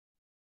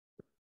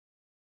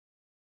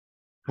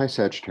Hi,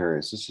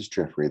 Sagittarius. This is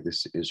Jeffrey.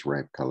 This is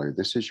Ripecolor.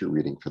 This is your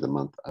reading for the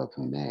month of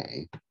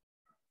May.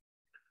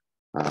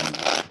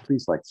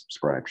 Please like,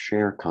 subscribe,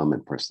 share,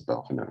 comment, press the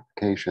bell for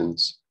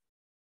notifications.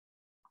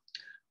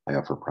 I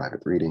offer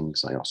private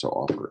readings. I also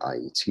offer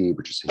IET,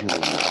 which is a healing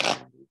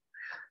modality.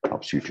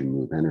 Helps you to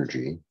move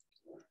energy.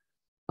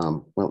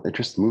 Well, it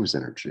just moves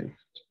energy.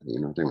 You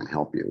know, it doesn't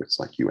help you. It's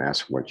like you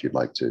ask what you'd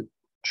like to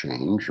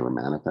change or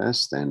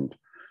manifest, and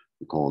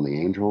you call on the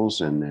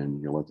angels, and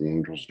then you let the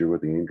angels do what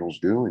the angels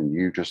do, and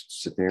you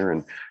just sit there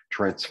and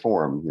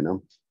transform, you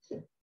know?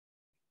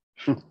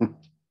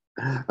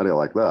 How do you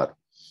like that?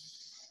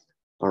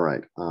 All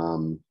right.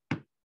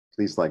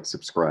 Please like,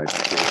 subscribe,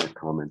 share,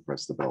 comment,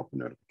 press the bell for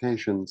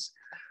notifications.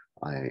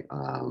 I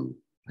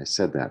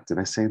said that. Did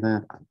I say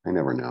that? I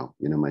never know.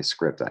 You know, my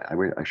script,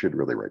 I should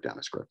really write down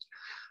a script.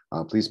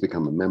 Please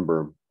become a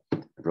member.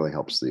 It really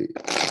helps the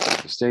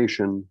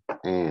station.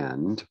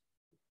 And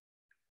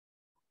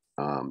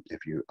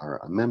if you are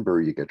a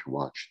member, you get to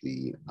watch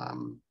the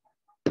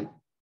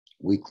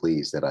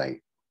weeklies that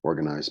I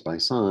organize by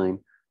sign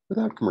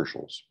without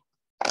commercials.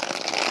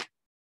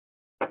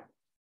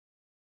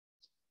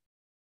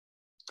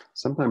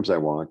 Sometimes I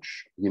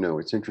watch, you know,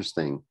 it's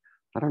interesting.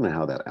 I don't know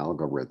how that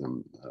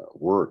algorithm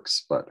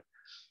works, but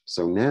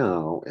so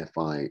now if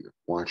I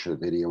watch a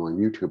video on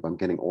YouTube, I'm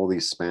getting all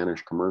these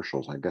Spanish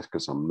commercials, I guess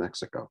because I'm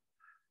Mexico.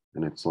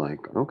 And it's like,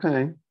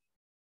 okay,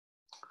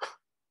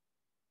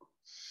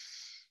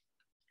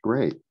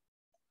 great.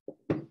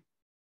 Let's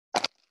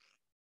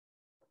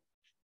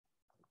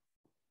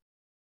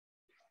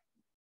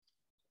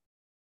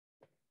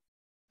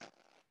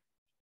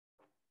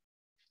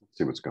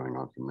see what's going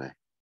on for me.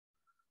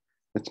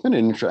 It's been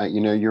interesting.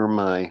 You know, you're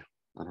my,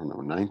 I don't know,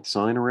 9th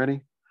sign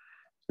already?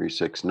 3,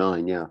 6,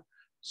 9, yeah.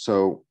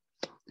 So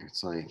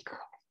it's like,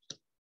 I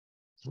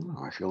don't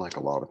know, I feel like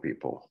a lot of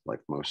people, like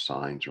most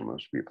signs or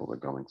most people, are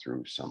going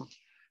through some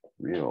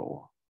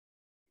real,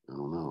 I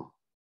don't know,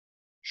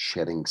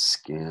 shedding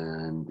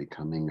skin,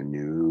 becoming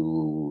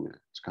anew.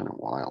 It's kind of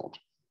wild.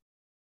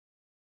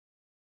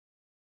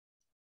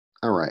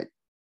 All right.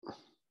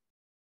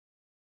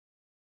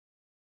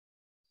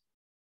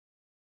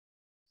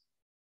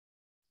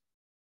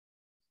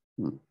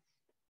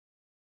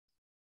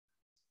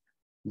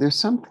 There's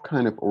some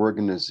kind of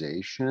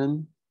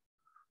organization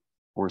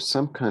or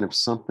some kind of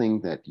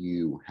something that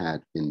you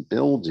had been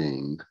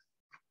building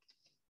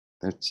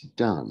that's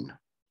done.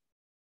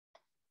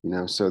 You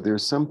know, so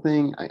there's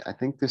something, I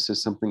think this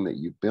is something that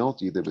you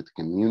built either with the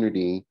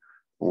community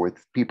or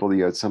with people that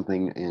you had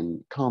something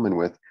in common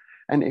with.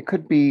 And it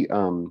could be,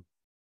 you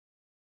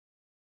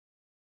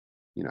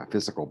know, a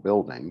physical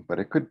building, but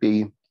it could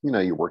be, you know,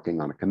 you're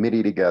working on a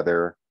committee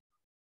together.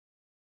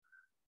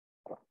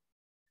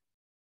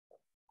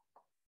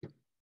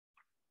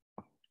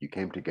 You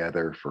came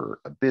together for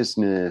a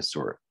business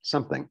or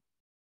something,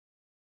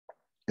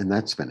 and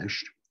that's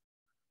finished.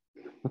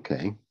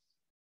 Okay.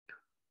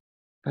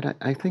 But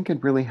I think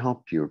it really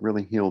helped you. It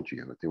really healed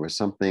you. There was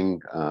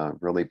something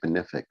really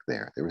benefic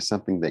there. There was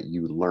something that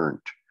you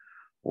learned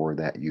or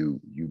that you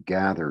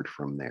gathered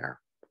from there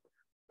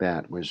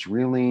that was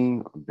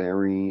really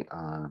very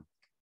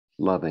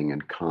loving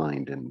and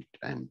kind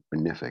and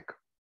benefic.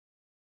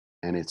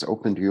 And it's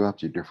opened you up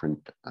to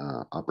different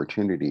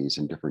opportunities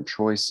and different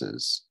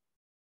choices.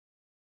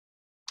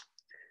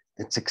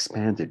 It's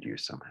expanded you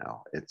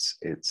somehow. It's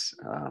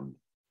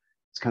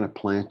kind of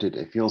planted.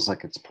 It feels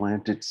like it's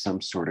planted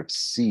some sort of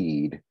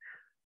seed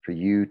for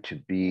you to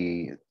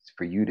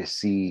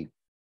see.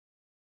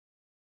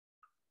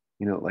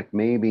 You know, like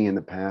maybe in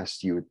the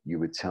past you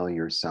would tell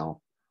yourself,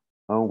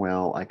 oh,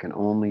 well, I can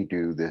only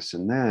do this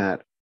and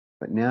that.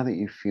 But now that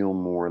you feel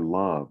more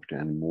loved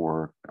and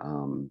more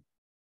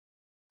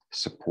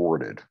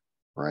supported,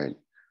 right?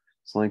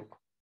 It's like,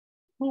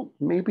 well,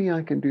 maybe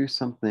I can do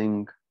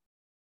something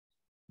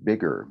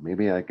bigger.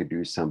 Maybe I could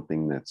do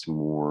something that's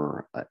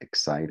more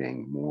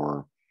exciting,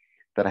 more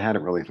that I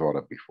hadn't really thought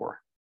of before,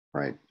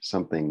 right?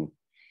 Something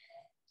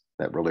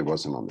that really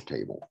wasn't on the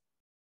table.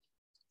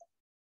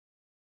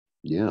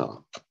 Yeah.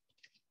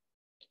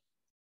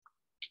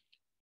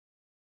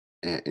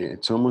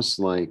 It's almost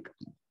like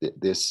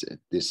this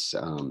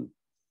I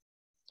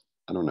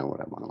don't know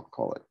what I want to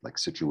call it, like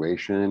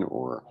situation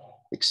or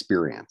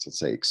experience. Let's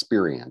say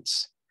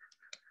experience.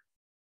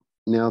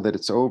 Now that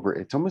it's over,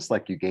 it's almost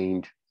like you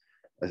gained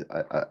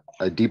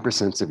a deeper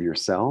sense of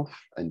yourself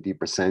and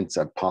deeper sense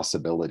of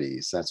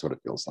possibilities. That's what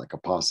it feels like, a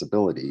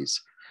possibilities.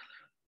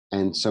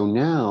 And so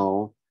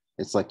now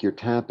it's like you're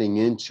tapping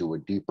into a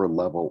deeper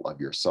level of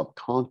your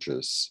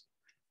subconscious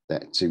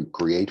that to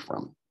create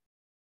from.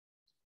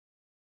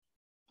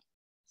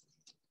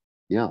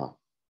 Yeah.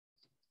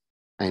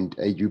 And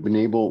you've been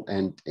able,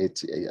 and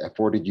it's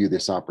afforded you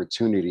this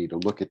opportunity to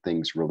look at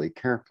things really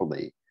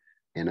carefully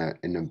in a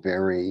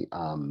very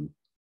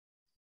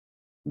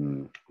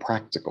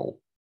practical,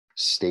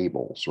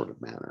 stable sort of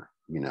manner.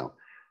 You know,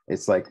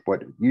 it's like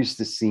what used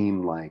to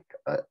seem like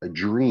a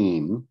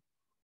dream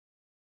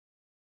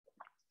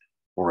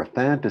or a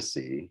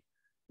fantasy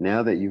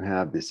now that you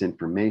have this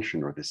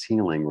information or this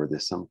healing or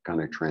this some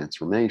kind of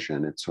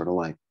transformation, it's sort of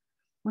like,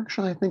 well,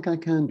 actually, I think I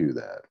can do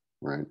that,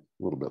 right?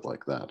 A little bit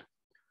like that.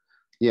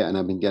 Yeah, and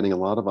I've been getting a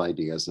lot of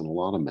ideas and a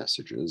lot of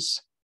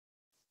messages.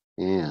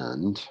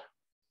 And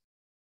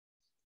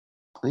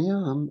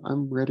yeah,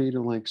 I'm ready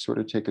to like sort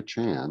of take a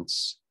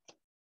chance,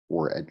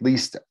 or at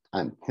least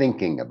I'm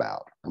thinking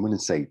about. I'm going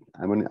to say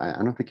I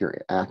don't think you're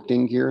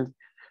acting here.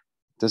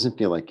 It doesn't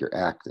feel like you're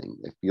acting.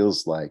 It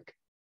feels like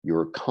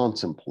you're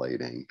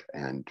contemplating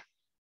and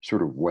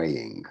sort of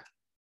weighing.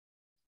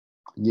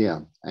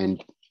 Yeah,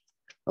 and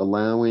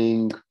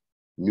allowing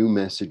new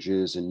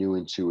messages and new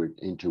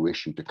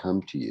intuition to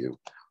come to you,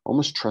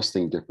 almost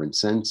trusting different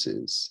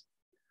senses.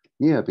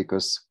 Yeah,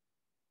 because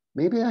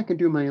maybe I can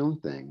do my own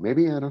thing.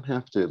 Maybe I don't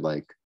have to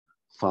like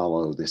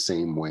follow the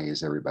same way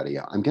as everybody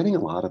else. I'm getting a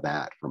lot of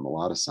that from a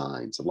lot of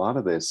signs, a lot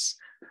of this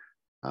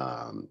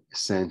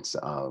sense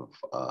of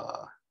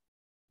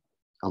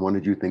I want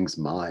to do things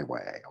my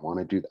way.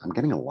 I'm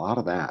getting a lot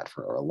of that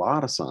for a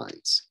lot of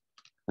signs.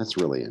 That's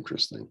really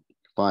interesting.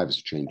 5 is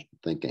a change in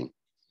thinking.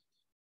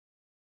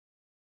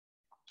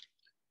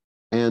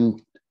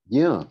 And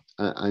yeah,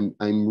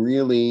 I'm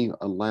really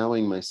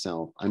allowing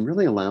myself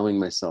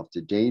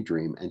to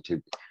daydream and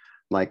to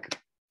like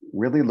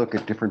really look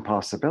at different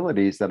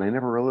possibilities that I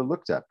never really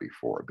looked at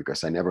before,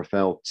 because I never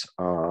felt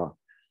I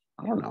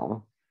don't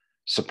know,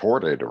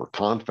 supported or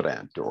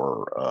confident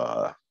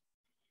or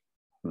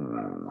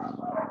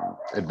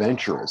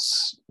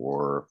adventurous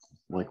or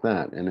like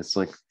that. And it's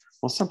like,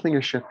 well, something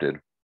has shifted.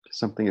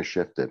 Something has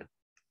shifted.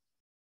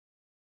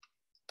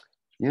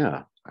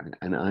 Yeah.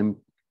 And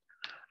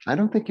I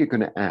don't think you're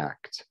going to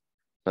act,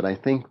 but I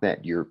think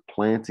that you're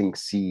planting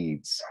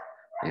seeds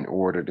in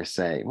order to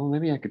say, well,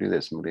 maybe I could do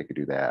this, maybe I could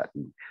do that.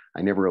 And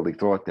I never really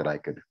thought that I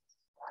could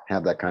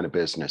have that kind of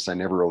business. I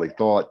never really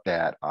thought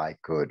that I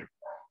could,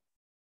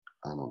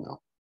 I don't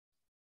know,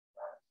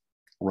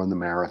 run the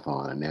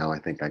marathon. And now I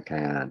think I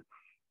can.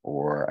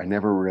 Or I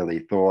never really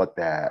thought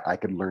that I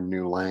could learn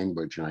new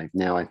language, and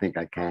now I think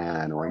I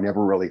can. Or I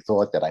never really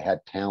thought that I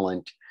had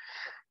talent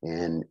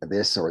in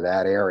this or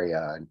that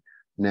area. And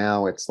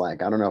now it's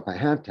like, I don't know if I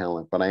have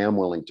talent, but I am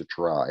willing to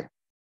try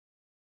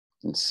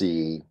and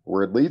see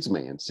where it leads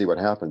me and see what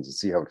happens and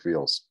see how it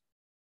feels.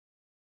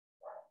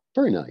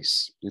 Very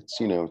nice. It's,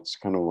 it's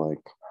kind of like,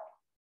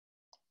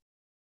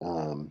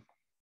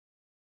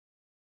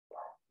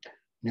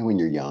 when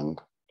you're young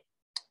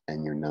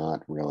and you're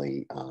not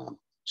really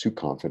too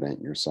confident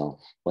in yourself,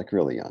 like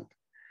really young.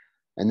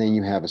 And then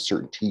you have a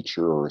certain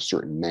teacher or a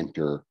certain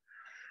mentor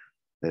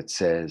that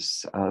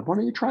says, why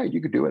don't you try it?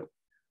 You could do it.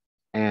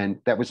 And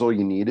that was all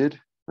you needed,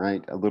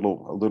 right? A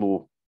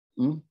little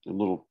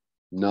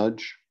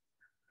nudge.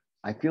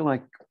 I feel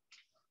like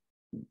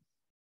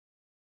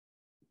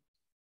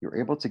you're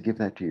able to give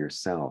that to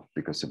yourself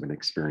because of an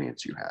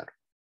experience you had,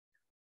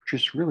 which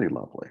is really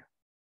lovely,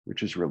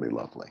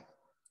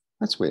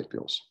 That's the way it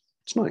feels.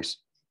 It's nice.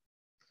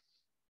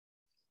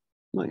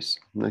 Nice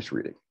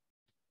reading.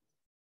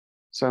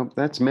 So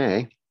that's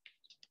May.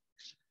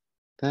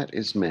 That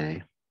is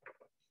May.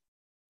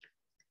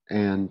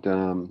 And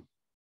I'm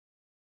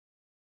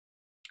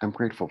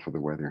grateful for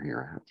the weather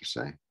here, I have to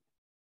say.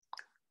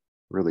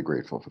 Really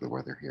grateful for the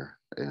weather here.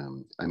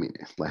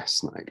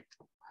 Last night,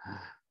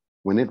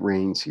 when it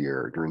rains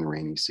here during the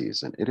rainy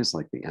season, it is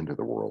like the end of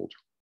the world.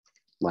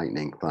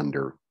 Lightning,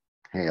 thunder,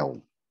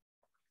 hail,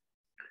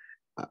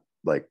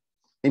 like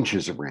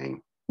inches of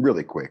rain,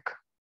 really quick,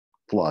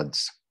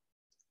 floods.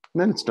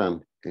 And then it's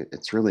done.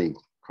 It's really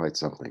quite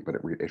something, but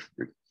it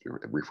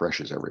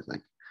refreshes everything.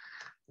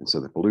 And so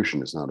the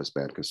pollution is not as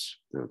bad, because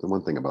the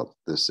one thing about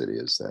this city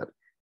is that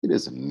it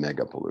is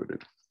mega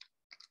polluted.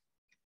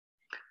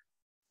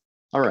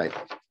 All right.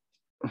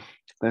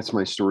 That's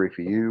my story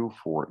for you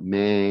for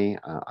May.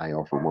 I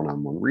offer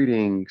one-on-one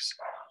readings.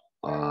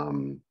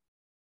 You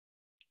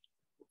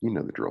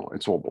know the drill.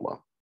 It's all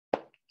below.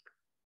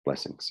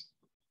 Blessings.